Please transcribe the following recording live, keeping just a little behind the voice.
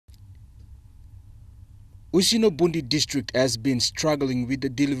Usino Bundi District has been struggling with the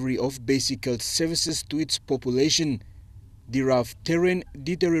delivery of basic health services to its population. The rough terrain,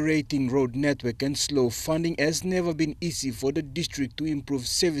 deteriorating road network and slow funding has never been easy for the district to improve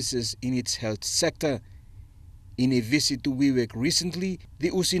services in its health sector. In a visit to Wewak recently,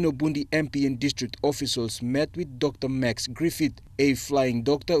 the Usino Bundi MP and district officials met with Dr. Max Griffith, a flying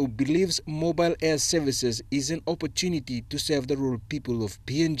doctor who believes mobile air services is an opportunity to serve the rural people of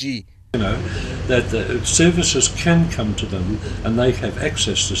PNG. That the services can come to them and they have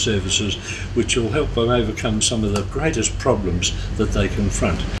access to services which will help them overcome some of the greatest problems that they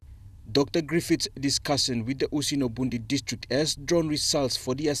confront. Dr. Griffith's discussion with the Usino Bundi District has drawn results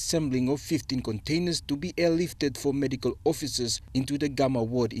for the assembling of 15 containers to be airlifted for medical officers into the Gama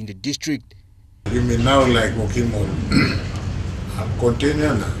ward in the district. You may now like working on a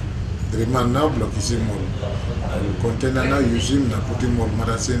container now. The man now block is him on container now using na put him on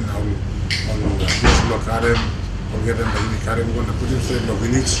medicine now on this block RM or get them the RM gonna put him straight the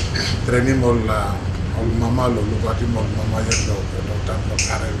village train him all mama look at him all mama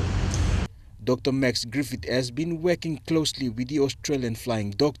doctor RM. Dr. Max Griffith has been working closely with the Australian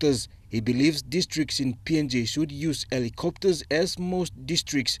flying doctors. He believes districts in PNG should use helicopters as most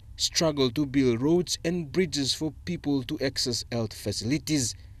districts struggle to build roads and bridges for people to access health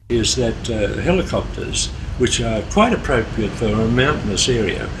facilities. Is that helicopters, which are quite appropriate for a mountainous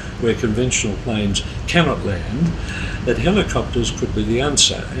area where conventional planes cannot land, that helicopters could be the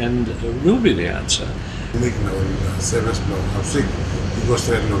answer and will be the answer. Make no service block of sick because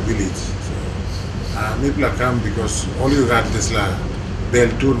they're no village. So people come because all you got is la bell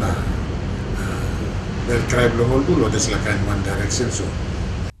tuna, bell tribe lo this la kind one direction so.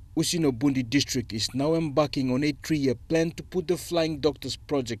 Usino Bundi District is now embarking on a 3-year plan to put the Flying Doctors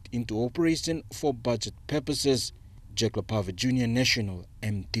project into operation for budget purposes. Jacob Harvey Jr. National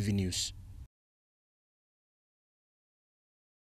MTV News.